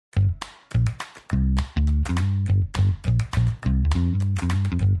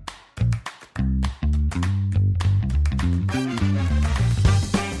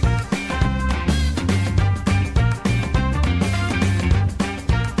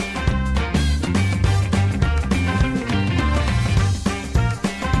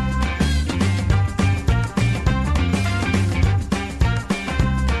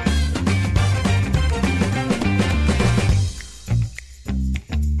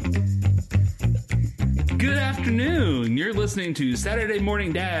Good afternoon. You're listening to Saturday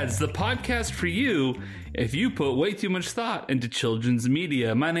Morning Dads, the podcast for you if you put way too much thought into children's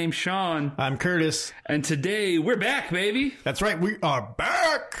media. My name's Sean. I'm Curtis. And today we're back, baby. That's right. We are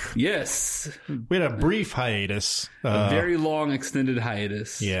back. Yes. We had a brief hiatus. A very long extended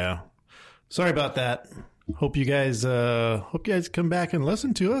hiatus. Yeah. Sorry about that. Hope you guys come back and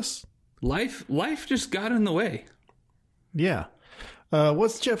listen to us. Life just got in the way. Yeah.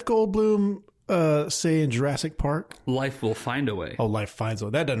 What's Jeff Goldblum say in Jurassic Park? Life will find a way. Oh, life finds a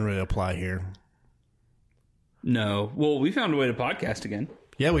way. That doesn't really apply here. No. Well, we found a way to podcast again.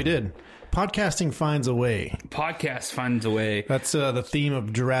 Yeah, we did. Podcasting finds a way. Podcast finds a way. That's the theme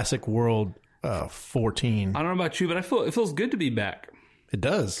of Jurassic World 14. I don't know about you, but it feels good to be back. It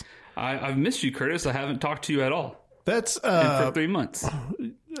does. I've missed you, Curtis. I haven't talked to you at all. That's for 3 months.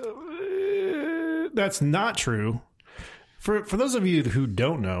 That's not true. For those of you who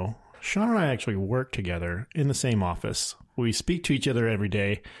don't know, Sean and I actually work together in the same office. We speak to each other every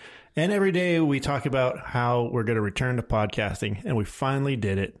day. And every day we talk about how we're going to return to podcasting. And we finally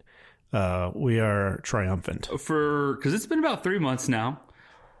did it. We are triumphant. Because it's been about 3 months now.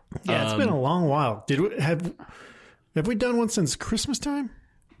 Yeah, it's been a long while. Have we done one since Christmas time?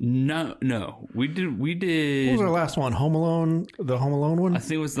 No. We did. What was our last one? Home Alone? The Home Alone one? I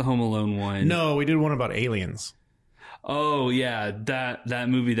think it was the Home Alone one. No, we did one about aliens. Oh, yeah. That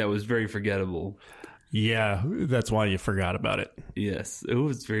movie that was very forgettable. Yeah, that's why you forgot about it. Yes, it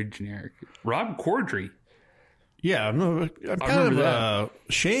was very generic. Rob Corddry. Yeah, I'm kind of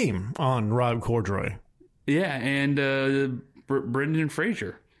shame on Rob Corddry. Yeah, and Brendan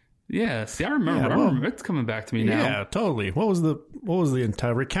Fraser. Yeah, see, I remember. It's coming back to me now. Yeah, totally. What was the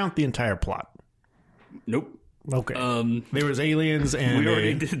entire? Recount the entire plot. Nope. Okay. There was aliens, and we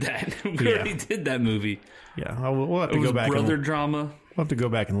already did that. We already did that movie. Yeah, we'll have to go back. Brother drama. We'll have to go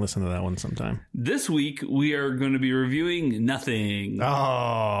back and listen to that one sometime. This week we are going to be reviewing Nothing.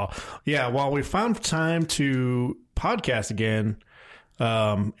 Oh, yeah. While we found time to podcast again,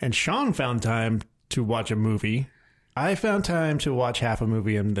 and Sean found time to watch a movie, I found time to watch half a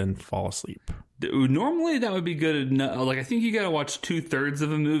movie and then fall asleep. Normally that would be good. Like, I think you got to watch 2/3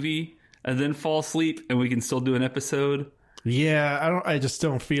 of a movie and then fall asleep, and we can still do an episode. Yeah, I just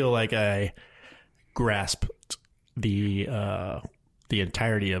don't feel like I grasped the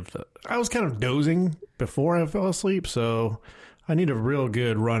entirety of the. I was kind of dozing before I fell asleep, so I need a real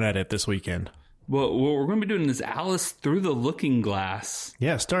good run at it this weekend. Well, what we're going to be doing is Alice Through the Looking Glass.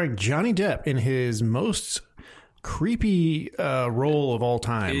 Yeah, starring Johnny Depp in his most creepy role of all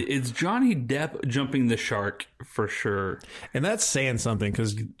time. It's Johnny Depp jumping the shark for sure. And that's saying something,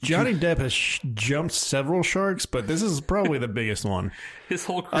 because Johnny Depp has jumped several sharks, but this is probably the biggest one. His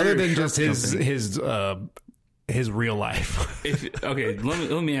whole career, other than just his real life. Okay,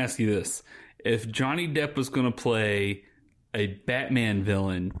 let me ask you this: if Johnny Depp was going to play a Batman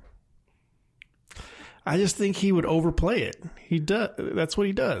villain, I just think he would overplay it. He does. That's what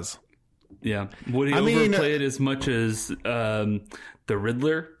he does. Yeah. Would he overplay it as much as the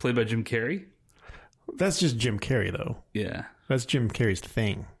Riddler, played by Jim Carrey? That's just Jim Carrey, though. Yeah. That's Jim Carrey's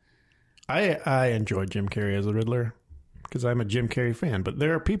thing. I enjoy Jim Carrey as a Riddler because I'm a Jim Carrey fan, but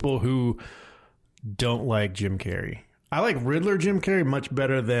there are people who don't like Jim Carrey. I like Riddler Jim Carrey much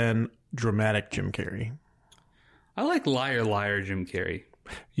better than dramatic Jim Carrey. I like Liar Liar Jim Carrey.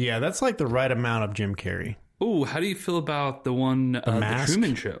 Yeah, that's like the right amount of Jim Carrey. Oh, how do you feel about the one, The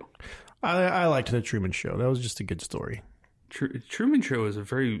Truman Show? I liked The Truman Show. That was just a good story. Truman Show is a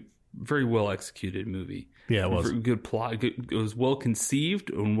very, very well executed movie. Yeah, it was. Good plot. It was well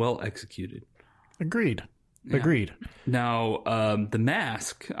conceived and well executed. Agreed. Yeah. Agreed. Now, The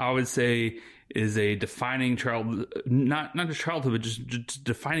Mask, I would say, is a defining not just childhood, but just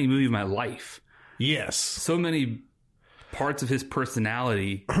defining movie of my life. Yes. So many parts of his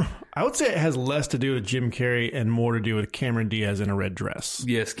personality. I would say it has less to do with Jim Carrey and more to do with Cameron Diaz in a red dress.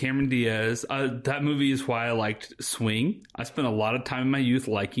 Yes, Cameron Diaz. That movie is why I liked Swing. I spent a lot of time in my youth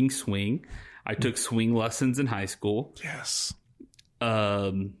liking Swing. I took swing lessons in high school. Yes.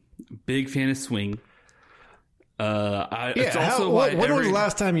 Big fan of Swing. It's also when was the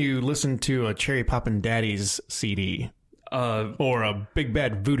last time you listened to a Cherry Poppin' Daddy's CD? Or a Big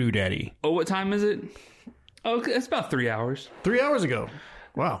Bad Voodoo Daddy? Oh, what time is it? Oh, it's about 3 hours. 3 hours ago.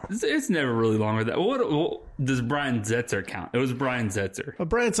 Wow. It's never really longer than that. What does Brian Setzer count? It was Brian Setzer. A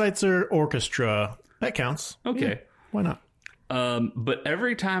Brian Setzer orchestra. That counts. Okay. Yeah, why not? But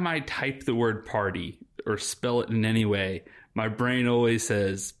every time I type the word party or spell it in any way, my brain always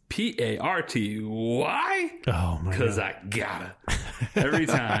says Party. Why? Oh my god! Because I gotta. Every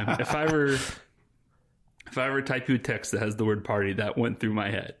time. If I ever type you a text that has the word party, that went through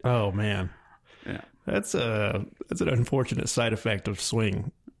my head. Oh man. Yeah. That's an unfortunate side effect of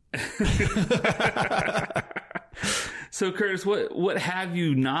Swing. So, Curtis, what have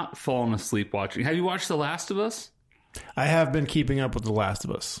you not fallen asleep watching? Have you watched The Last of Us? I have been keeping up with The Last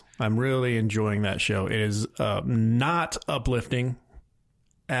of Us. I'm really enjoying that show. It is not uplifting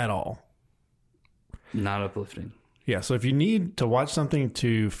at all. Not uplifting. Yeah, so if you need to watch something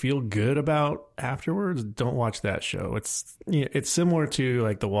to feel good about afterwards, don't watch that show. It's similar to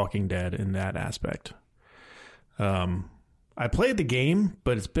like The Walking Dead in that aspect. I played the game,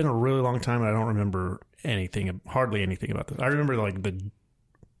 but it's been a really long time and I don't remember hardly anything about this. I remember like the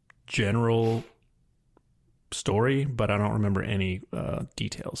general story, but I don't remember any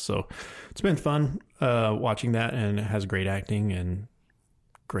details. So it's been fun watching that, and it has great acting and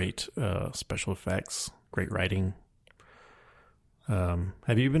great special effects, great writing.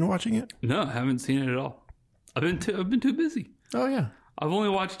 Have you been watching it? No, I haven't seen it at all. I've been too busy. Oh yeah. I've only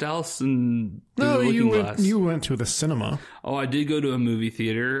watched Dallas and No, Looking Glass. you went to the cinema. Oh, I did go to a movie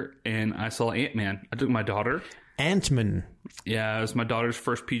theater and I saw Ant-Man. I took my daughter. Ant-Man. Yeah, it was my daughter's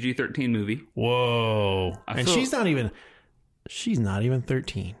first PG-13 movie. Whoa. And she's not even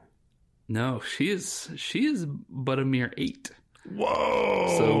 13. No, she is but a mere 8.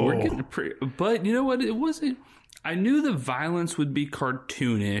 Whoa. So we're getting but you know what? It wasn't. I knew the violence would be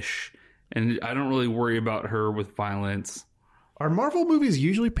cartoonish, and I don't really worry about her with violence. Are Marvel movies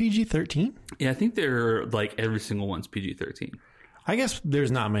usually PG-13? Yeah, I think they're like every single one's PG-13. I guess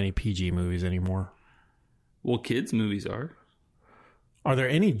there's not many PG movies anymore. Well, kids' movies are. Are there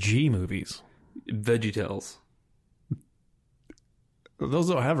any G movies? VeggieTales. Those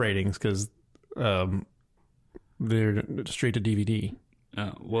don't have ratings because they're straight to DVD.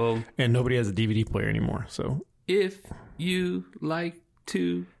 Oh, well. And nobody has a DVD player anymore. So if you like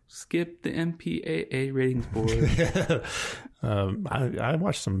to skip the MPAA ratings board. I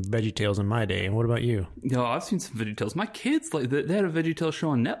watched some VeggieTales in my day. And what about you? No, I've seen some VeggieTales. My kids they had a VeggieTales show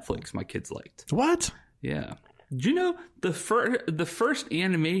on Netflix. My kids liked. What? Yeah. Do you know the first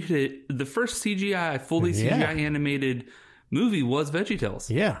CGI fully CGI animated movie was VeggieTales?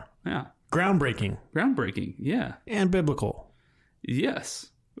 Yeah. Yeah. Groundbreaking. Yeah. And biblical. Yes.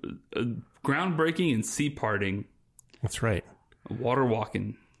 Groundbreaking and sea parting. That's right. Water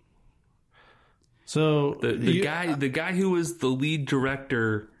walking. So the guy who was the lead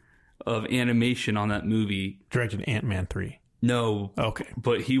director of animation on that movie directed Ant-Man 3. No. Okay.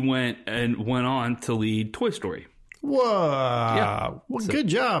 But he went on to lead Toy Story. Whoa. Yeah. Well, good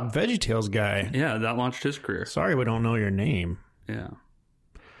job, VeggieTales guy. Yeah, that launched his career. Sorry we don't know your name. Yeah.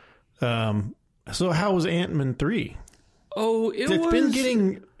 So how was Ant-Man 3? Oh, it's been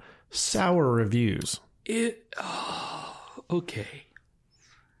getting sour reviews. Okay.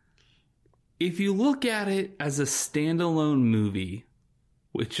 If you look at it as a standalone movie,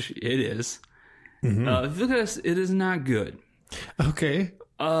 which it is, if you look at it is not good. Okay.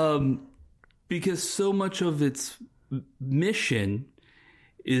 Because so much of its mission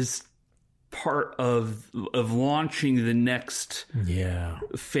is part of launching the next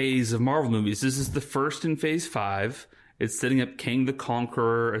phase of Marvel movies. This is the first in Phase 5. It's setting up Kang the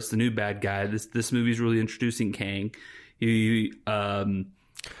Conqueror as the new bad guy. This movie is really introducing Kang. That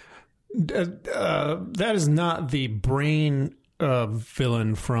is not the brain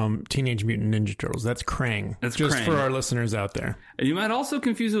villain from Teenage Mutant Ninja Turtles. That's Krang. That's just Krang. For our listeners out there. And you might also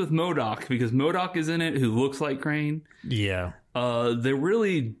confuse it with MODOK because MODOK is in it, who looks like Krang. Yeah. They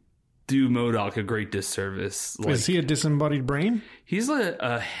really do MODOK a great disservice. Is he a disembodied brain? He's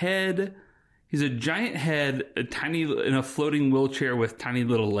a head. He's a giant head, in a floating wheelchair with tiny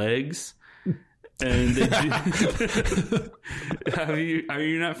little legs. And are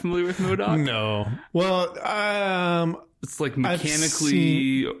you not familiar with MODOK? No. Well, it's like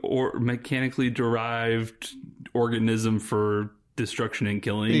mechanically derived organism for destruction and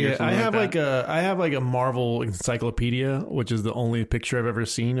killing. Yeah, I have I have a Marvel encyclopedia, which is the only picture I've ever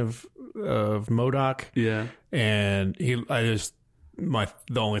seen of MODOK. Yeah, and the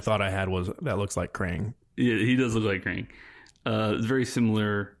only thought I had was that looks like Krang. Yeah, he does look like Krang. It's very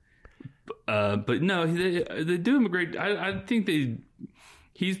similar. But no, they do him a great. I think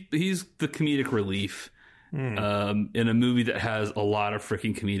he's the comedic relief in a movie that has a lot of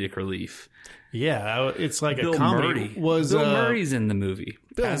freaking comedic relief. Yeah, it's like Bill a comedy. Murray. Bill Murray's in the movie.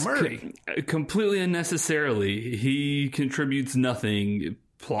 Bill Murray, completely unnecessarily. He contributes nothing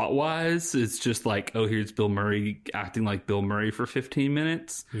plot wise. It's just like, oh, here's Bill Murray acting like Bill Murray for 15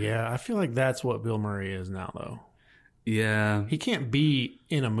 minutes. Yeah, I feel like that's what Bill Murray is now, though. Yeah. He can't be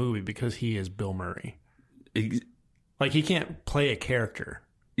in a movie because he is Bill Murray. Like, he can't play a character.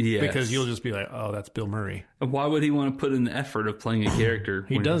 Yes. Because you'll just be like, oh, that's Bill Murray. Why would he want to put in the effort of playing a character?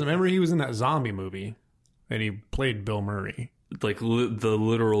 He doesn't. Remember, he was in that zombie movie, and he played Bill Murray. Like the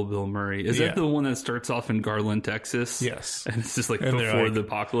literal Bill Murray. Is that the one that starts off in Garland, Texas? Yes. And it's just like before the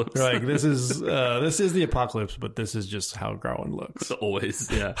apocalypse. They're like, this is the apocalypse, but this is just how Garland looks. Always,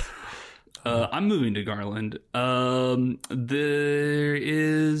 yeah. I'm moving to Garland. There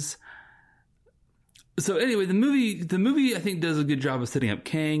is... So anyway, the movie I think does a good job of setting up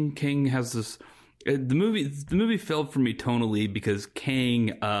Kang. Kang has this... The movie failed for me tonally because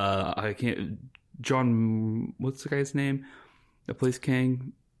Kang... I can't... John... What's the guy's name that plays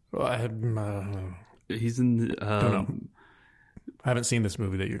Kang? He's in the... don't know. I haven't seen this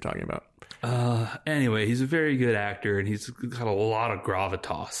movie that you're talking about. Anyway, he's a very good actor, and he's got a lot of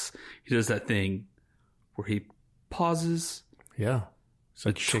gravitas. He does that thing where he pauses. Yeah. It's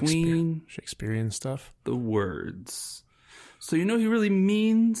like Shakespearean stuff. The words. So you know he really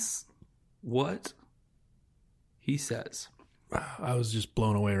means what he says. I was just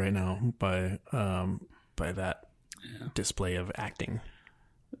blown away right now by that display of acting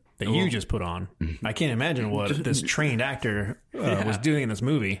that you just put on. I can't imagine what this trained actor was doing in this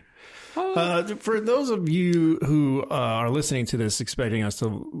movie. For those of you who are listening to this expecting us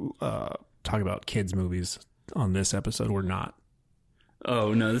to talk about kids' movies on this episode, we're not.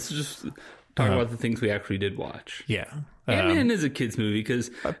 Oh, no, this is just talking about the things we actually did watch. Yeah. Ant-Man is a kids' movie because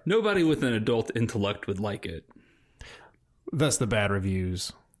nobody with an adult intellect would like it. That's the bad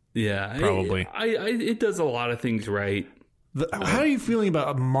reviews. Yeah. Probably. It does a lot of things right. How are you feeling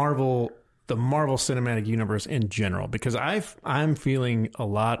about the Marvel Cinematic Universe in general? Because I'm feeling a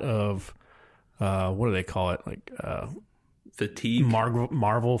lot of, what do they call it? Like fatigue?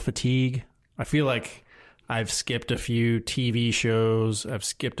 Marvel fatigue. I feel like I've skipped a few TV shows. I've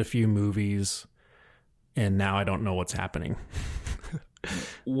skipped a few movies. And now I don't know what's happening.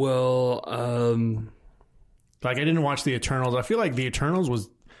 Well, like I didn't watch The Eternals. I feel like The Eternals was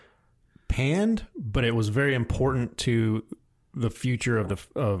panned, but it was very important to the future of the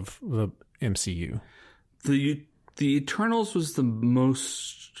MCU. The Eternals was the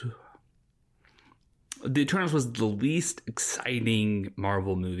least exciting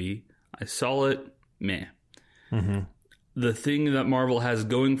Marvel movie. I saw it, meh. Mm-hmm. The thing that Marvel has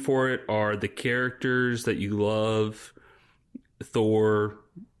going for it are the characters that you love. Thor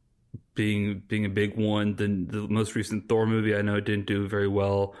being a big one. The most recent Thor movie I know didn't do very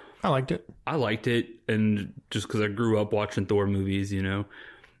well. I liked it. And just because I grew up watching Thor movies, you know.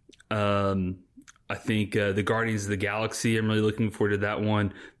 I think the Guardians of the Galaxy, I'm really looking forward to that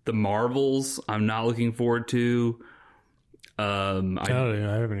one. The Marvels, I'm not looking forward to. I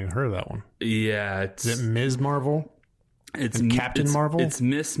haven't even heard of that one. Yeah. Is it Ms. Marvel? It's Captain Marvel? It's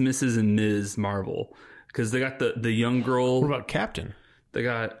Miss, Mrs. and Ms. Marvel. Because they got the young girl. What about Captain? They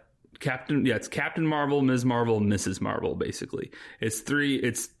got Captain. Yeah, it's Captain Marvel, Ms. Marvel, Mrs. Marvel, basically. It's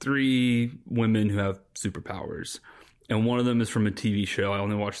three women who have superpowers. And one of them is from a TV show I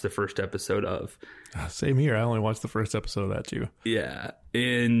only watched the first episode of. Same here. I only watched the first episode of that too. Yeah.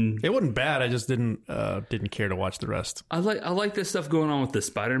 And it wasn't bad. I just didn't care to watch the rest. I like this stuff going on with the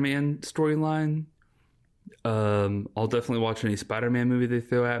Spider-Man storyline. I'll definitely watch any Spider-Man movie they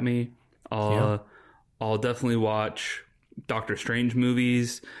throw at me. I'll definitely watch Doctor Strange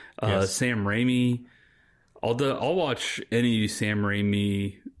movies. Yes. Sam Raimi. I'll watch any Sam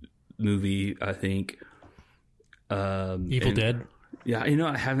Raimi movie, I think. Evil Dead. Yeah,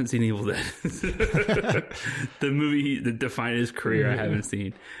 I haven't seen Evil Dead. The movie that defined his career, I haven't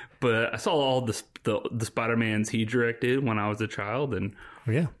seen. But I saw all the Spider-Mans he directed when I was a child, and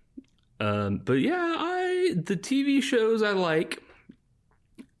but yeah, the TV shows I like.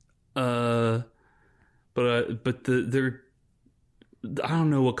 But they're I don't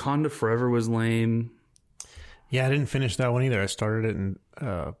know. Wakanda Forever was lame. Yeah, I didn't finish that one either. I started it and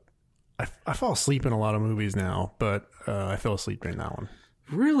I fall asleep in a lot of movies now, but I fell asleep during that one.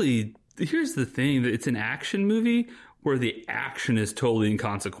 Really? Here's the thing: that it's an action movie where the action is totally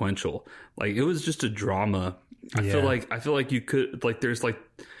inconsequential. Like it was just a drama. I feel like you could there's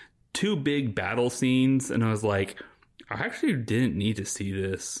two big battle scenes, and I was like, I actually didn't need to see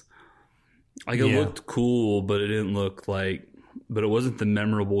this. It looked cool, but it didn't look but it wasn't the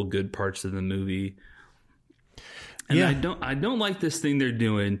memorable good parts of the movie. And I don't like this thing they're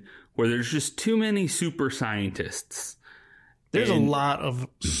doing where there's just too many super scientists. There's a lot of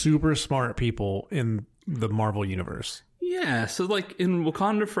super smart people in the Marvel universe. Yeah, so in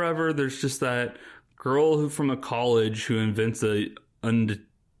Wakanda Forever, there's just that girl from a college who invents an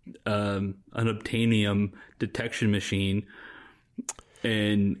unobtainium detection machine.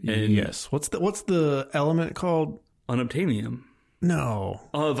 And yes, what's the element called? Unobtainium. No.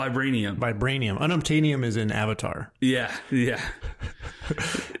 Vibranium. Unobtainium is in Avatar. Yeah. And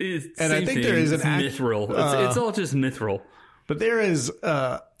I think there is an mithril. It's all just mithril. But there is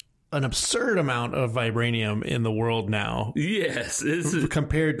an absurd amount of vibranium in the world now. Yes.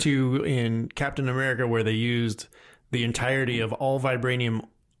 Compared to in Captain America, where they used the entirety of all vibranium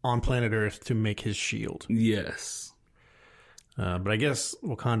on planet Earth to make his shield. Yes. But I guess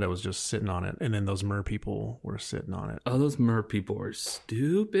Wakanda was just sitting on it, and then those mer people were sitting on it. Oh, those mer people are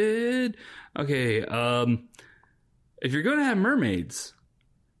stupid. Okay, if you're going to have mermaids,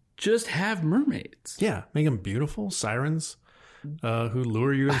 just have mermaids. Yeah, make them beautiful sirens who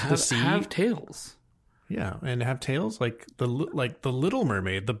lure you into the sea. Have tails. Yeah, and have tails like the Little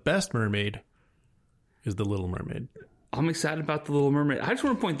Mermaid. The best mermaid is the Little Mermaid. I'm excited about the Little Mermaid. I just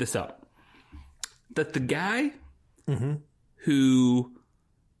want to point this out: that the guy who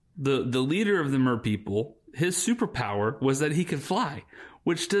the leader of the mer people, his superpower was that he could fly,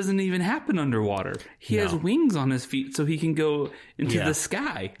 which doesn't even happen underwater. He has wings on his feet so he can go into the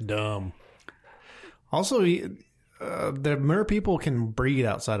sky. Dumb. Also, the mer people can breathe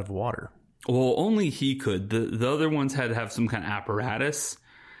outside of water. Well, only he could. The other ones had to have some kind of apparatus,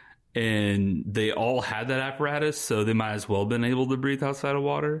 and they all had that apparatus, so they might as well have been able to breathe outside of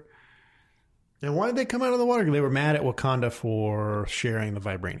water. And why did they come out of the water? They were mad at Wakanda for sharing the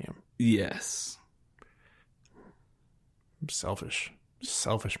vibranium. Yes. Selfish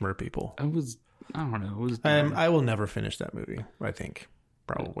mer people. I don't know. It was I will never finish that movie, I think.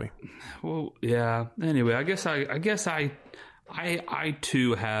 Probably. Well, yeah. Anyway, I guess I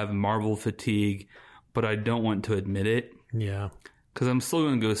too have Marvel fatigue, but I don't want to admit it. Yeah. Because I'm still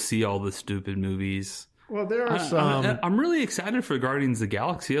going to go see all the stupid movies. Well, there are some. I'm really excited for Guardians of the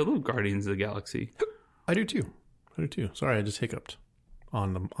Galaxy. I love Guardians of the Galaxy. I do too. Sorry, I just hiccuped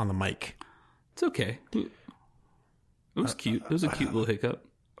on the mic. It's okay. It was cute. It was a cute little hiccup.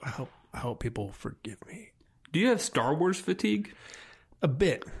 I hope people forgive me. Do you have Star Wars fatigue? A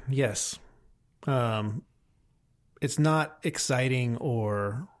bit, yes. It's not exciting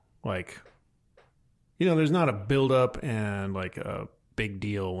or like, there's not a build up and like a big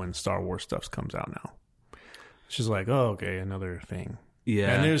deal when Star Wars stuff comes out now. It's just like, oh, okay, another thing.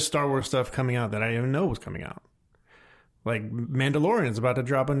 Yeah. And there's Star Wars stuff coming out that I didn't even know was coming out. Like Mandalorian's about to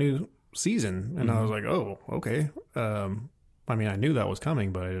drop a new season. And I was like, oh, okay. I mean, I knew that was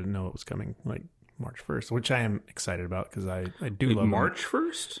coming, but I didn't know it was coming like March 1st, which I am excited about because I do love March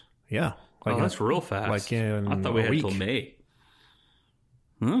 1st? Yeah. Like that's real fast. Like in I thought we had till May.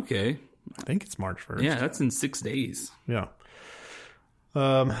 Okay. I think it's March 1st. Yeah, that's in 6 days. Yeah.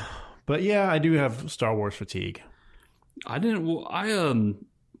 But yeah, I do have Star Wars fatigue. I didn't. Well,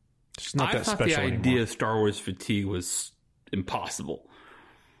 it's not that thought special the idea anymore. of Star Wars fatigue was impossible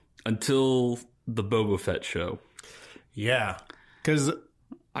until the Boba Fett show. Yeah, because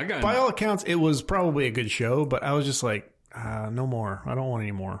by all accounts, it was probably a good show, but I was just like, no more. I don't want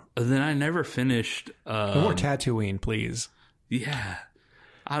any more. Then I never finished. No more Tatooine, please. Yeah,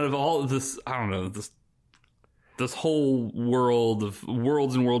 out of all of this, I don't know this whole world of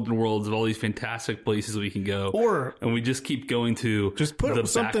worlds and worlds and worlds of all these fantastic places we can go, and we just keep going to just put the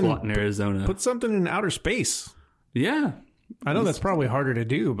something backlot in Arizona. Put something in outer space. Yeah, I know that's probably harder to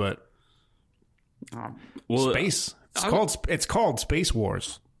do, but space. It's called Space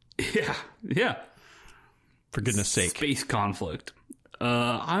Wars. Yeah. For goodness sake, space conflict.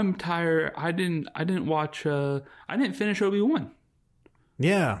 I'm tired. I didn't watch. I didn't finish Obi-Wan.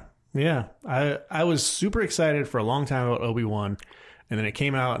 Yeah. I was super excited for a long time about Obi-Wan, and then it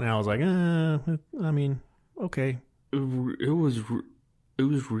came out, and I was like, I mean, okay. It was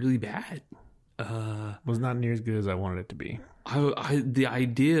really bad. Was not near as good as I wanted it to be. The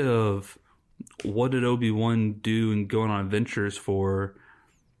idea of what did Obi-Wan do and going on adventures for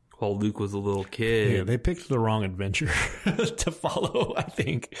while Luke was a little kid. Yeah, they picked the wrong adventure to follow, I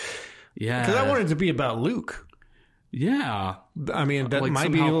think. Yeah. Because I wanted it to be about Luke. Yeah. I mean, that like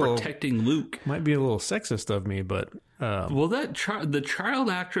might be a little... protecting Luke. Might be a little sexist of me, but... well, the child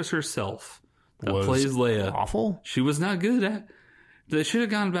actress herself that plays Leia... awful? She was not good at... They should have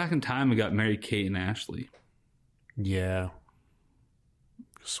gone back in time and got married Kate and Ashley. Yeah.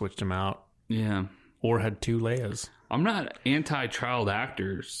 Switched them out. Yeah. Or had two Leias. I'm not anti-child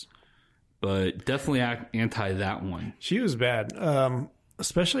actors, but definitely anti that one. She was bad.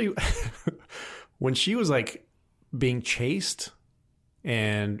 Especially when she was like being chased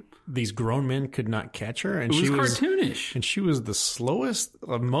and these grown men could not catch her. And it was cartoonish. And she was the slowest,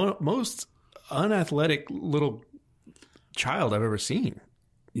 most unathletic little child I've ever seen.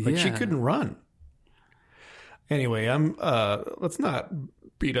 Like she couldn't run. Anyway, let's not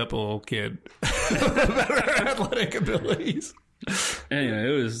beat up a little kid about her athletic abilities.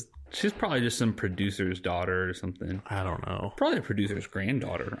 Anyway, she's probably just some producer's daughter or something. I don't know. Probably a producer's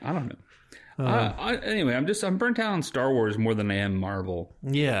granddaughter. I don't know. Anyway, I'm burnt out on Star Wars more than I am Marvel.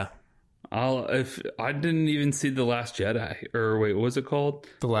 Yeah. If I didn't even see The Last Jedi, or wait, what was it called?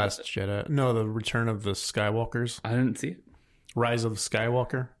 The Last Jedi. No, The Return of the Skywalkers. I didn't see it. Rise of the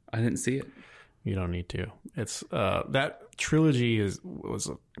Skywalker. I didn't see it. You don't need to. It's that trilogy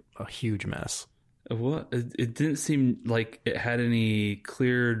was a huge mess. What? It didn't seem like it had any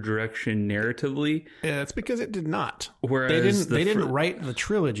clear direction narratively. Yeah, it's because it did not. Whereas they didn't write the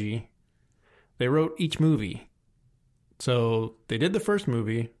trilogy. They wrote each movie. So they did the first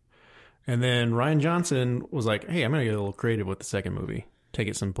movie, and then Rian Johnson was like, "Hey, I'm going to get a little creative with the second movie. Take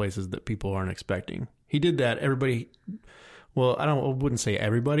it some places that people aren't expecting." He did that. Everybody, well, I wouldn't say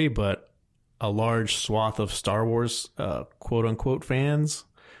everybody, but a large swath of Star Wars quote unquote fans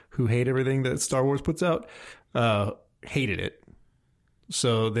who hate everything that Star Wars puts out hated it.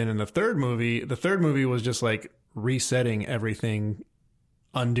 So then in the third movie was just like resetting everything,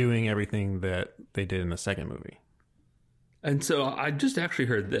 undoing everything that they did in the second movie. And so I just actually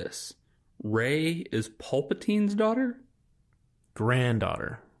heard this. Rey is Palpatine's daughter?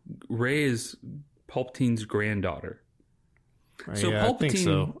 Granddaughter. Rey is Palpatine's granddaughter. So yeah, Palpatine, I think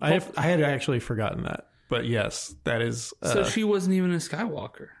so. I had actually forgotten that. But yes, that is... so she wasn't even a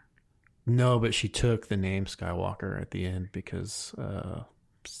Skywalker. No, but she took the name Skywalker at the end because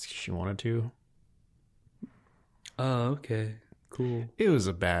she wanted to. Oh, okay. Cool. It was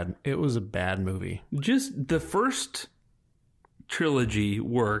a bad movie. Just the first trilogy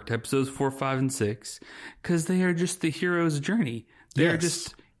worked, episodes 4, 5, and 6, because they are just the hero's journey. They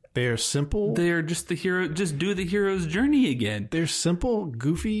are simple. They are just the hero. Just do the hero's journey again. They're simple,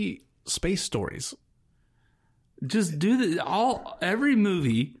 goofy space stories. Just do every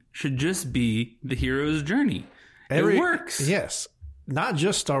movie should just be the hero's journey. It works. Yes. Not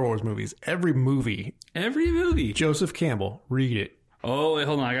just Star Wars movies. Every movie. Joseph Campbell. Read it. Oh, wait,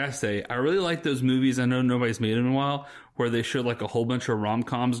 hold on. I gotta say, I really like those movies. I know nobody's made them in a while, where they show like a whole bunch of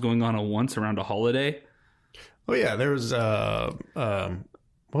rom-coms going on at once around a holiday. Oh yeah, there was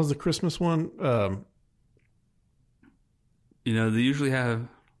what was the Christmas one? They usually have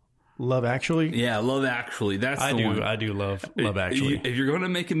Love Actually. Yeah, Love Actually. That's the one. I do love Actually. If you're going to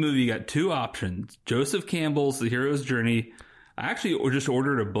make a movie, you got two options: Joseph Campbell's The Hero's Journey. I actually just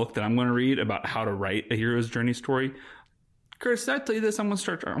ordered a book that I'm going to read about how to write a hero's journey story. Chris, did I tell you this? I'm going to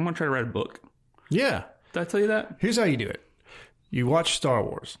try to write a book. Yeah. Did I tell you that? Here's how you do it. You watch Star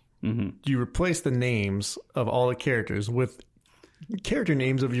Wars. Mm-hmm. You replace the names of all the characters with character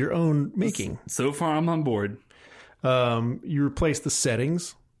names of your own making. So far, I'm on board. You replace the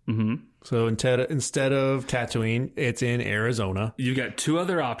settings. Mm-hmm. So instead of Tatooine, it's in Arizona. You got two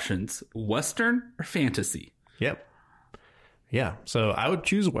other options: Western or fantasy. Yep. Yeah. So I would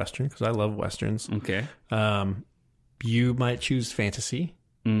choose Western because I love Westerns. Okay. You might choose fantasy.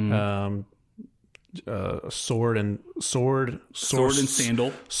 Mm-hmm. Sword and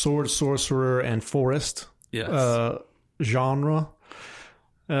sandal. Sword, sorcerer, and forest. Yes. Genre.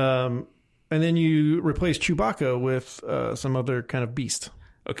 And then you replace Chewbacca with some other kind of beast.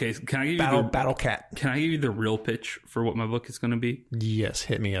 Okay, can I give you battle cat? Can I give you the real pitch for what my book is going to be? Yes,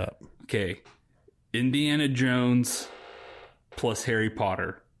 hit me up. Okay, Indiana Jones plus Harry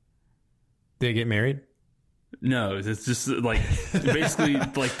Potter. They get married? No, it's just like basically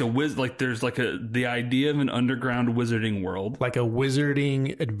like there's like the idea of an underground wizarding world, like a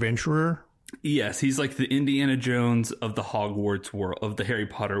wizarding adventurer. Yes, he's like the Indiana Jones of the Hogwarts world, of the Harry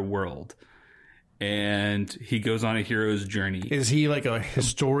Potter world. And he goes on a hero's journey. Is he like a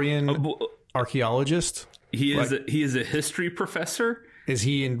historian, archaeologist? He is a history professor. Is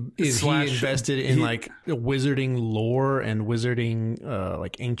he invested in like wizarding lore and wizarding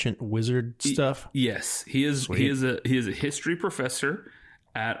like ancient wizard stuff? Yes, he is. Sweet. He is a history professor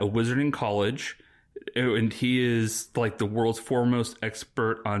at a wizarding college, and he is like the world's foremost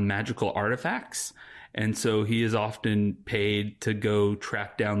expert on magical artifacts. And so he is often paid to go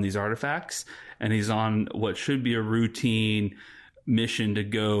track down these artifacts, and he's on what should be a routine mission to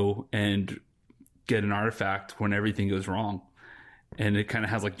go and get an artifact when everything goes wrong. And it kind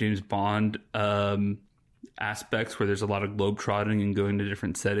of has like James Bond aspects where there's a lot of globetrotting and going to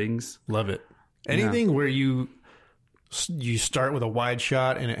different settings. Love it. Anything where you start with a wide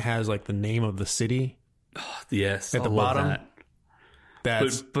shot and it has like the name of the city. Oh, yes, at the bottom.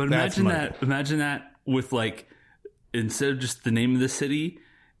 But imagine that. Imagine that with like, instead of just the name of the city,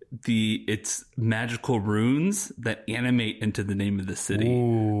 it's magical runes that animate into the name of the city.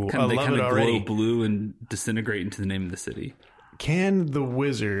 Ooh, they kind of glow blue and disintegrate into the name of the city. Can the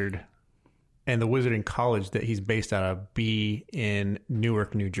wizard and the Wizarding College that he's based out of be in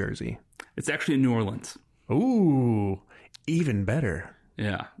Newark, New Jersey? It's actually in New Orleans. Ooh, even better.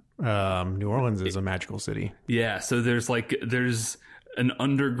 Yeah. New Orleans is a magical city. Yeah. So there's an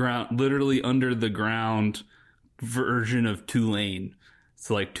underground, literally under the ground version of Tulane.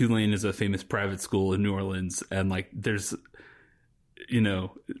 So like Tulane is a famous private school in New Orleans, and like there's,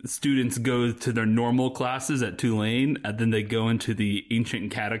 students go to their normal classes at Tulane, and then they go into the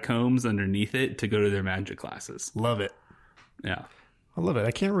ancient catacombs underneath it to go to their magic classes. Love it. Yeah. I love it.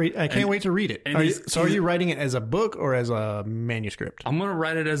 I can't wait to read it. Are you writing it as a book or as a manuscript? I'm going to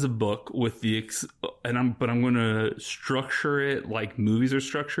write it as a book with I'm going to structure it like movies are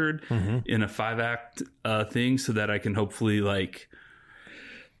structured in a 5-act thing, so that I can hopefully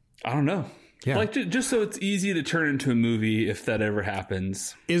I don't know. Yeah. Like just so it's easy to turn into a movie if that ever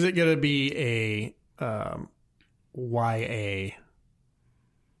happens. Is it going to be a YA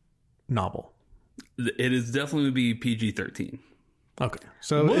novel? It is definitely going to be PG-13. Okay.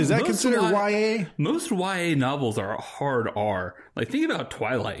 So is that considered YA? Most YA novels are hard R. Like think about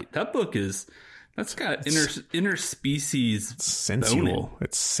Twilight. That book that's got interspecies sensual. boning.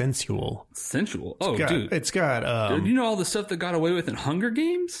 It's sensual. Sensual. Dude. It's got all the stuff that got away with in Hunger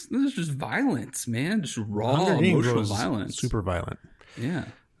Games? This is just violence, man. Just raw emotional violence. Super violent. Yeah.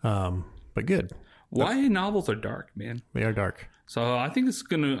 But good. YA novels are dark, man. They are dark. So I think it's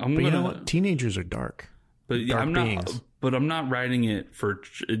gonna. You know what? Teenagers are dark. But dark I'm beings. not. But I'm not writing it for.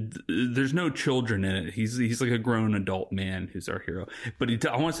 There's no children in it. He's like a grown adult man who's our hero. But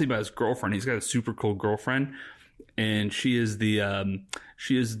I want to say about his girlfriend. He's got a super cool girlfriend, and she is the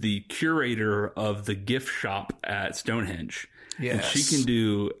curator of the gift shop at Stonehenge. Yes. And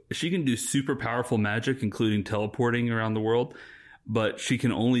she can do super powerful magic, including teleporting around the world. But she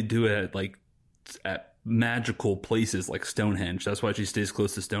can only do it at magical places like Stonehenge. That's why she stays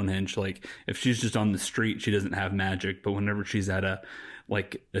close to Stonehenge. Like if she's just on the street, she doesn't have magic, but whenever she's at a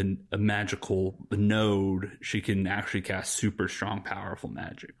magical node, she can actually cast super strong, powerful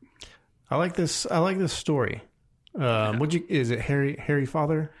magic. I like this story. Is it Harry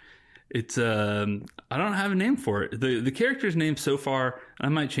Father? It's I don't have a name for it. The character's name so far, I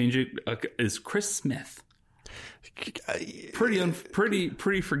might change it, is Chris Smith.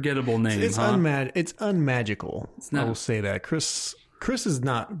 Pretty forgettable name. It's it's unmagical. I will say that Chris is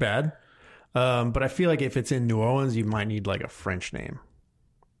not bad, but I feel like if it's in New Orleans, you might need like a French name.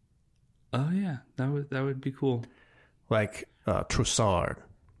 Oh yeah, that would be cool. Like Troussard.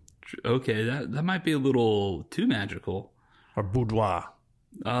 Okay, that might be a little too magical. Or Boudoir.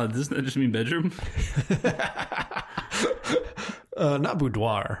 Doesn't that just mean bedroom? Not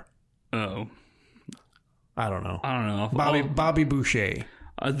boudoir. Oh. I don't know. Bobby Boucher.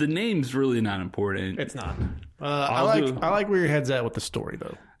 The name's really not important. It's not. I like where your head's at with the story,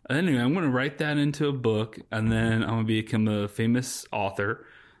 though. Anyway, I'm going to write that into a book, and then I'm going to become a famous author.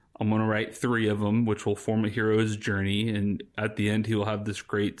 I'm going to write 3 of them, which will form a hero's journey. And at the end, he will have this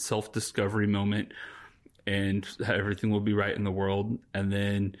great self-discovery moment, and everything will be right in the world. And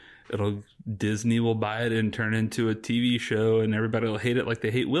then Disney will buy it and turn it into a TV show, and everybody will hate it like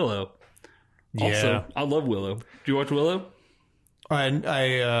they hate Willow. Yeah. Also, I love Willow. Do you watch Willow?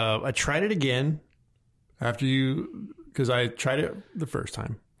 I tried it again because I tried it the first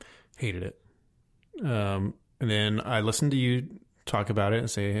time, hated it, and then I listened to you talk about it and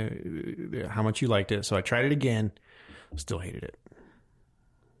say how much you liked it. So I tried it again, still hated it.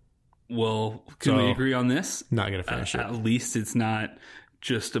 Well, can we agree on this? Not gonna finish it. At least it's not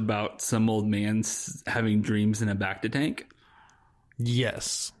just about some old man having dreams in a Bacta tank.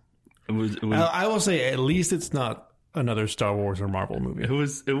 Yes. It was, I will say at least it's not another Star Wars or Marvel movie. It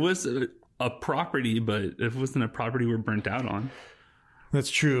was a property, but it wasn't a property we're burnt out on. That's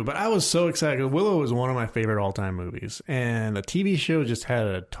true, but I was so excited. Willow was one of my favorite all-time movies, and the TV show just had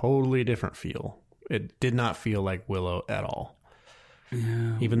a totally different feel. It did not feel like Willow at all.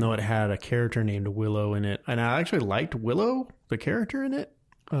 Yeah. Even though it had a character named Willow in it. And I actually liked Willow, the character in it.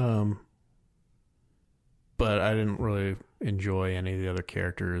 But I didn't really enjoy any of the other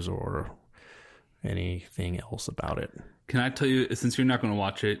characters or anything else about it. Can I tell you, since you're not going to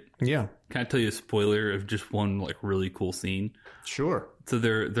watch it? Yeah. Can I tell you a spoiler of just one really cool scene? Sure. So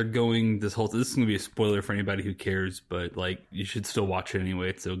they're going this is going to be a spoiler for anybody who cares, but you should still watch it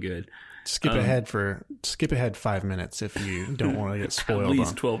anyway. It's so good. Skip ahead 5 minutes if you don't want to get spoiled. At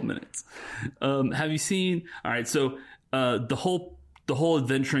least 12 minutes. Have you seen? All right. So the whole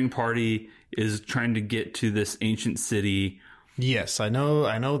adventuring party is trying to get to this ancient city. Yes, I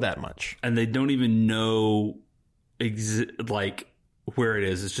know that much. And they don't even know where it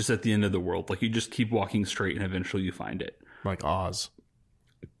is. It's just at the end of the world. You just keep walking straight and eventually you find it. Like Oz.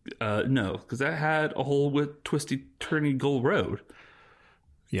 No, because that had a whole with twisty, turny gold road.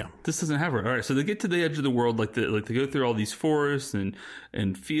 Yeah, this doesn't have it. All right, so they get to the edge of the world, like they go through all these forests and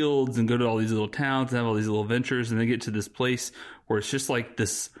fields, and go to all these little towns and have all these little adventures, and they get to this place where it's just like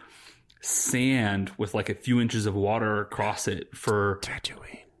this sand with like a few inches of water across it for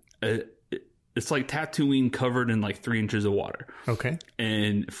Tatooine. It's like Tatooine covered in like 3 inches of water. Okay,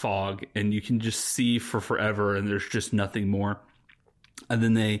 and fog, and you can just see for forever, and there's just nothing more. And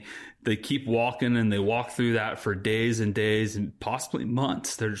then they keep walking, and they walk through that for days and days and possibly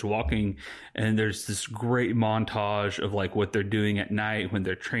months. They're just walking, and there's this great montage of like what they're doing at night when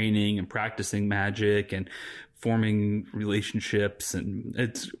they're training and practicing magic and forming relationships. And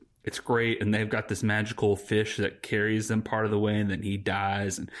it's great. And they've got this magical fish that carries them part of the way, and then he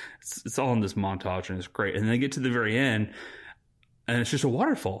dies. And it's all in this montage, and it's great. And then they get to the very end, and it's just a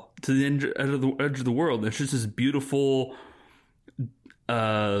waterfall to the edge of the world. And it's just this beautiful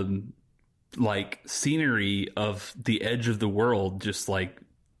like scenery of the edge of the world, just like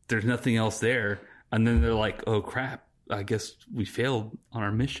there's nothing else there. And then they're like, oh crap, I guess we failed on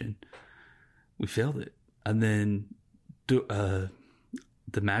our mission. We failed it. And then the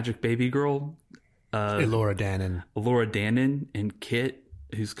magic baby girl, Elora Danan and Kit,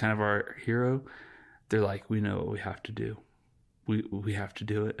 who's kind of our hero, they're like, we know what we have to do. We have to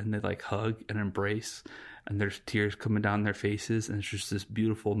do it. And they like hug and embrace, and there's tears coming down their faces, and it's just this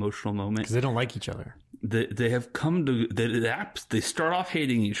beautiful emotional moment because they don't like each other. They have come to they start off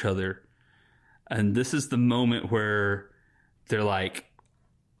hating each other, and this is the moment where they're like,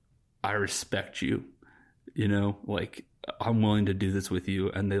 I respect you, like I'm willing to do this with you.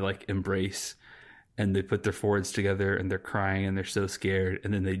 And they like embrace, and they put their foreheads together, and they're crying, and they're so scared,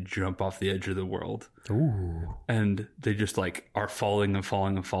 and then they jump off the edge of the world. Ooh. And they just like are falling and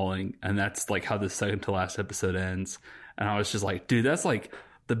falling and falling. And that's like how the second to last episode ends. And I was just like, dude, that's like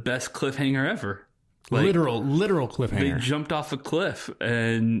the best cliffhanger ever. Like, literal cliffhanger. They jumped off a cliff,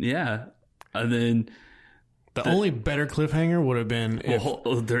 and yeah. And then the only better cliffhanger would have been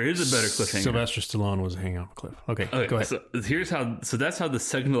if there is a better cliffhanger. Sylvester Stallone was hanging off a cliff. Okay, go ahead. So that's how the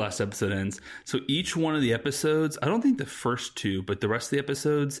second to last episode ends. So each one of the episodes, I don't think the first two, but the rest of the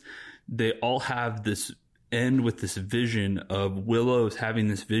episodes, they all have this end with this vision of Willow's having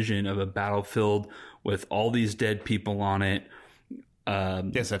this vision of a battlefield with all these dead people on it.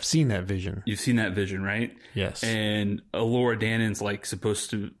 Yes, I've seen that vision. You've seen that vision, right? Yes. And Elora Danan's like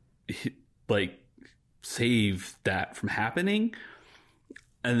supposed to like save that from happening.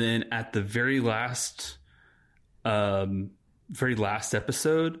 And then at the very last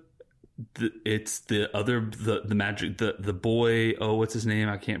episode, it's the magic, the boy, what's his name?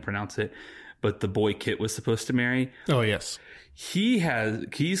 I can't pronounce it, but the boy Kit was supposed to marry. Oh, yes.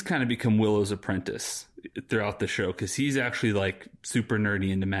 He's kind of become Willow's apprentice throughout the show, because he's actually like super nerdy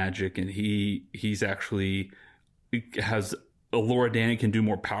into magic, and he's actually has Elora Danan can do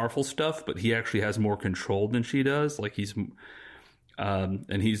more powerful stuff, but he actually has more control than she does. Like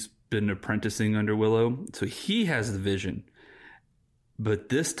and he's been apprenticing under Willow, so he has the vision. But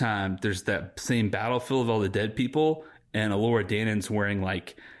this time, there's that same battlefield of all the dead people, and Elora Danan's wearing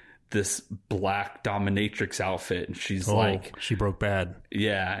like this black dominatrix outfit, and she's like, she broke bad.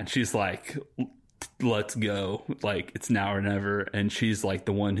 Yeah, and she's like, let's go, like it's now or never. And she's like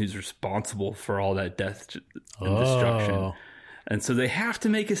the one who's responsible for all that death and destruction. And so they have to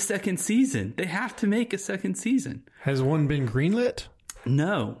make a second season. Has one been greenlit?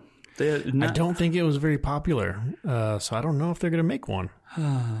 No. I don't think it was very popular. So I don't know if they're going to make one.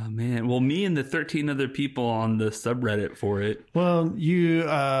 Oh, man. Well, me and the 13 other people on the subreddit for it. Well, you're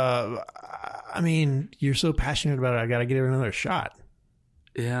so passionate about it. I got to give it another shot.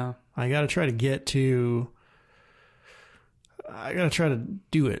 Yeah. I got to try to do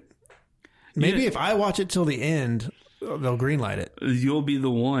it. Maybe if I watch it till the end, they'll greenlight it. You'll be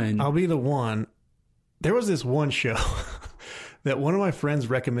the one. I'll be the one. There was this one show that one of my friends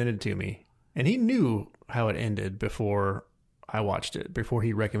recommended to me, and he knew how it ended before I watched it, before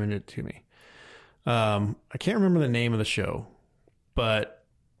he recommended it to me. I can't remember the name of the show, but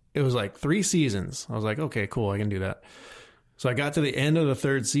it was like 3 seasons. I was like, okay, cool, I can do that. So I got to the end of the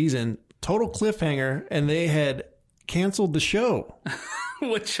 3rd season, total cliffhanger, and they had canceled the show.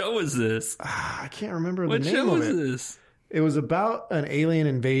 What show was this? I can't remember the name of it. What show was this? It was about an alien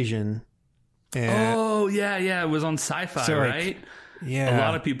invasion. And yeah. It was on Sci-Fi, right? Yeah. A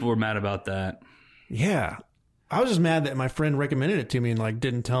lot of people were mad about that. Yeah. I was just mad that my friend recommended it to me and like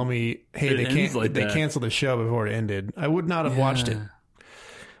didn't tell me, hey, they canceled the show before it ended. I would not have watched it.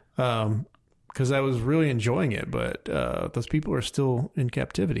 Because I was really enjoying it, but those people are still in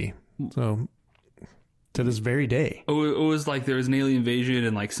captivity. So to this very day. Oh, it was like there was an alien invasion,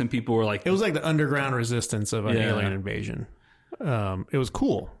 and like some people were like, it was like the underground resistance of an alien invasion. It was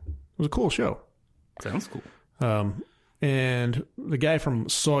cool. It was a cool show. Sounds cool. And the guy from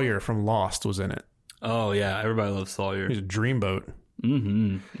Sawyer from Lost was in it. Oh yeah, everybody loves Sawyer. He's a dreamboat.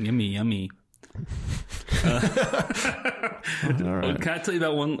 Mm-hmm. Yummy. All right. Can I tell you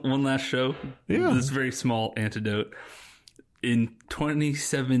about one last show? Yeah. This very small antidote. In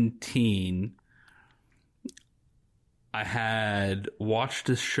 2017, I had watched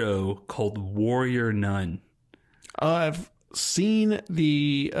a show called Warrior Nun. I've seen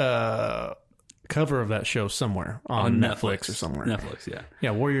the cover of that show somewhere on Netflix or somewhere. Netflix, yeah.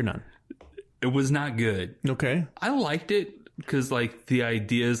 Yeah, Warrior Nun. It was not good. Okay. I liked it because, like, the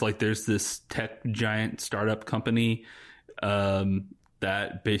idea is, like, there's this tech giant startup company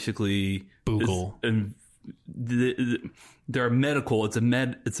that basically... Boogle. They're medical. It's a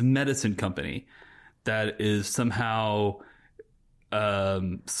medicine company that is somehow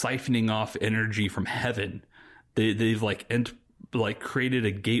siphoning off energy from heaven. They've created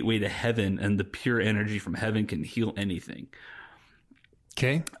a gateway to heaven, and the pure energy from heaven can heal anything.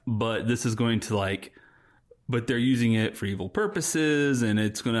 Okay. But this is going to but they're using it for evil purposes, and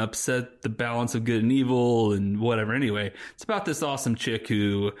it's going to upset the balance of good and evil and whatever. Anyway, it's about this awesome chick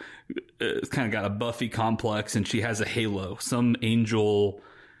who kind of got a Buffy complex, and she has a halo. Some angel,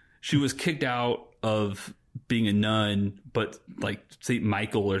 she was kicked out of being a nun, but like St.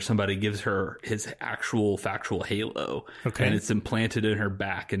 Michael or somebody gives her his actual factual halo. Okay. And it's implanted in her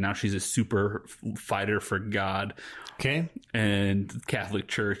back, and now she's a super fighter for God. Okay. And Catholic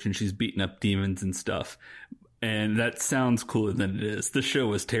Church, and she's beating up demons and stuff. And that sounds cooler than it is. The show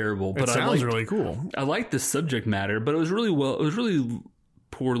was terrible, but it sounds really cool. I liked the subject matter, but it was really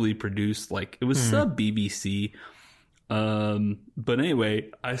poorly produced. Like, it was sub BBC. But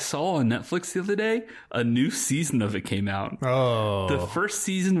anyway, I saw on Netflix the other day, a new season of it came out. Oh. The first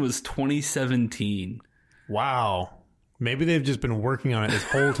season was 2017. Wow. Maybe they've just been working on it this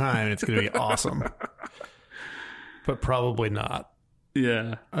whole time, and it's going to be awesome. But probably not.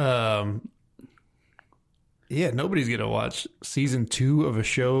 Yeah. Yeah, nobody's going to watch season 2 of a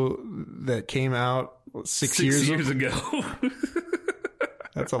show that came out 6 years ago.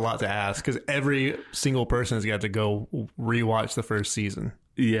 That's a lot to ask, because every single person has got to go rewatch the first season.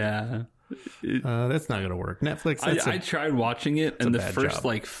 Yeah. That's not going to work. Netflix, I tried watching it, and the first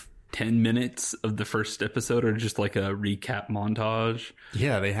 10 minutes of the first episode are just like a recap montage.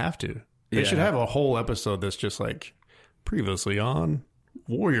 Yeah, they have to. They should have a whole episode that's just like previously on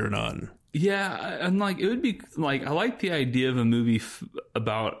Warrior Nun. Yeah, and it would be I like the idea of a movie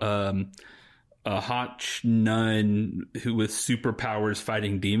about a hot nun who with superpowers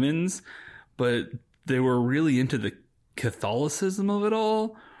fighting demons, but they were really into the Catholicism of it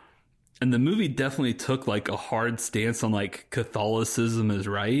all. And the movie definitely took a hard stance on Catholicism is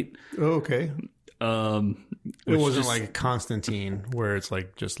right. Oh, okay. It wasn't like Constantine where it's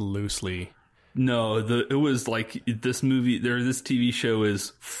just loosely. No, it was this movie this TV show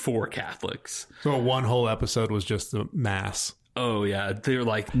is for Catholics. So one whole episode was just the mass. Oh yeah, they're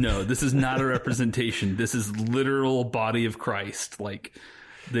no, this is not a representation. This is literal body of Christ.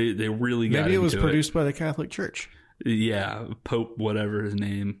 They really got maybe it was into produced by the Catholic Church. Yeah, Pope whatever his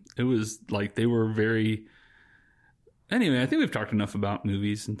name. It was they were very. Anyway, I think we've talked enough about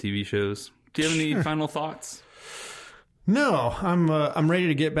movies and TV shows. Do you have any final thoughts? No, I'm ready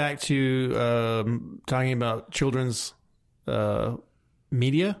to get back to talking about children's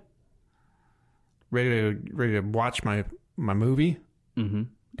media. Ready to watch my movie. Mm-hmm.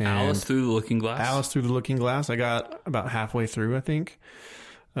 Alice Through the Looking Glass. Alice Through the Looking Glass. I got about halfway through, I think.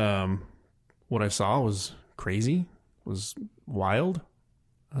 What I saw was crazy. Was wild.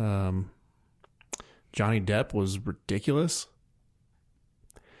 Johnny Depp was ridiculous.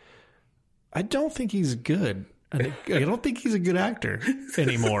 I don't think he's good. I don't think he's a good actor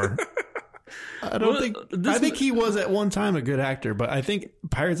anymore. I think he was at one time a good actor, but I think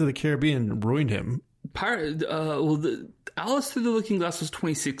Pirates of the Caribbean ruined him. Alice Through the Looking Glass was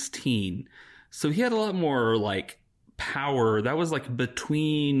 2016, so he had a lot more power. That was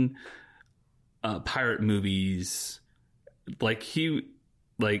between pirate movies. This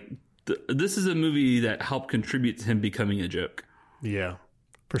is a movie that helped contribute to him becoming a joke. Yeah,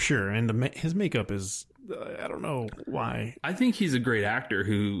 for sure. And his makeup is. I don't know why. I think he's a great actor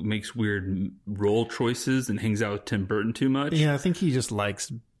who makes weird role choices and hangs out with Tim Burton too much. Yeah, I think he just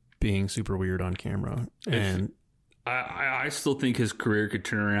likes being super weird on camera. And I still think his career could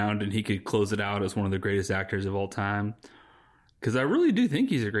turn around and he could close it out as one of the greatest actors of all time. Because I really do think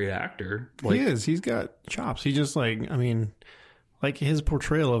he's a great actor. He is. He's got chops. He just his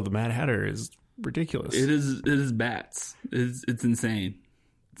portrayal of the Mad Hatter is ridiculous. It is bats. It's insane.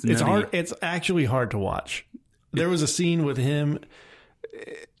 It's hard. It's actually hard to watch. There was a scene with him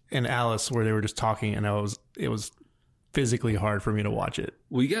and Alice where they were just talking, and it was physically hard for me to watch it.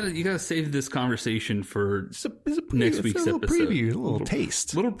 Well, you gotta save this conversation for next week's episode. Preview, a little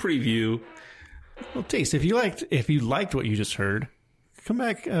taste, little preview, little taste. If you liked what you just heard, come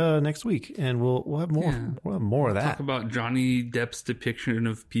back next week, and we'll have more. Yeah. We'll have more of that. Talk about Johnny Depp's depiction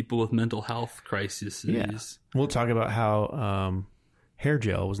of people with mental health crises. Yeah. We'll talk about how hair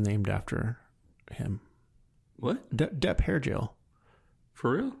gel was named after him. What? Depp hair gel.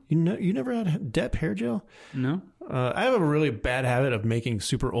 For real? You never had Depp hair gel? No. I have a really bad habit of making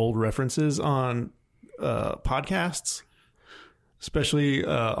super old references on podcasts, especially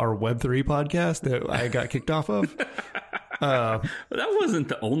our Web3 podcast that I got kicked off of. But that wasn't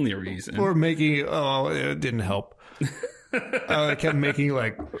the only reason. For making, it didn't help. I kept making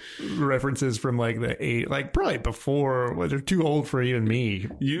like references from like probably before. Well, they're too old for even me.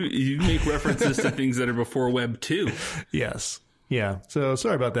 You make references to things that are before Web 2. Yes. Yeah. So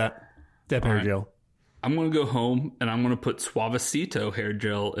sorry about that. Depp hair gel. I'm going to go home and I'm going to put Suavecito hair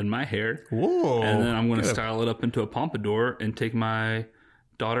gel in my hair. Whoa. And then I'm going to style it up into a pompadour and take my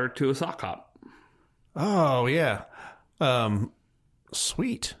daughter to a sock hop. Oh, yeah.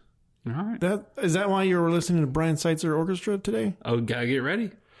 Sweet. All right. Is that why you were listening to Brian Setzer Orchestra today? Oh, gotta get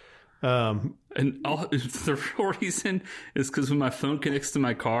ready. And the real reason is because when my phone connects to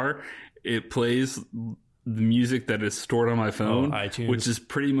my car, it plays the music that is stored on my phone, iTunes. Which is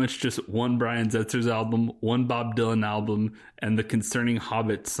pretty much just one Brian Setzer's album, one Bob Dylan album, and the Concerning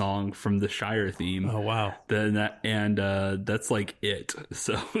Hobbit song from the Shire theme. Oh, wow. That's like it.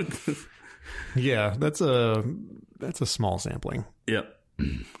 So yeah, that's a small sampling. Yep.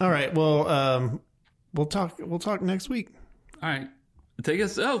 All right. Well, we'll talk next week. All right. Take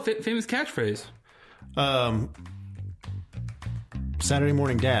us. Oh, famous catchphrase. Saturday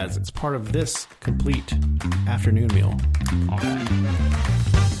morning dads. It's part of this complete afternoon meal. All right.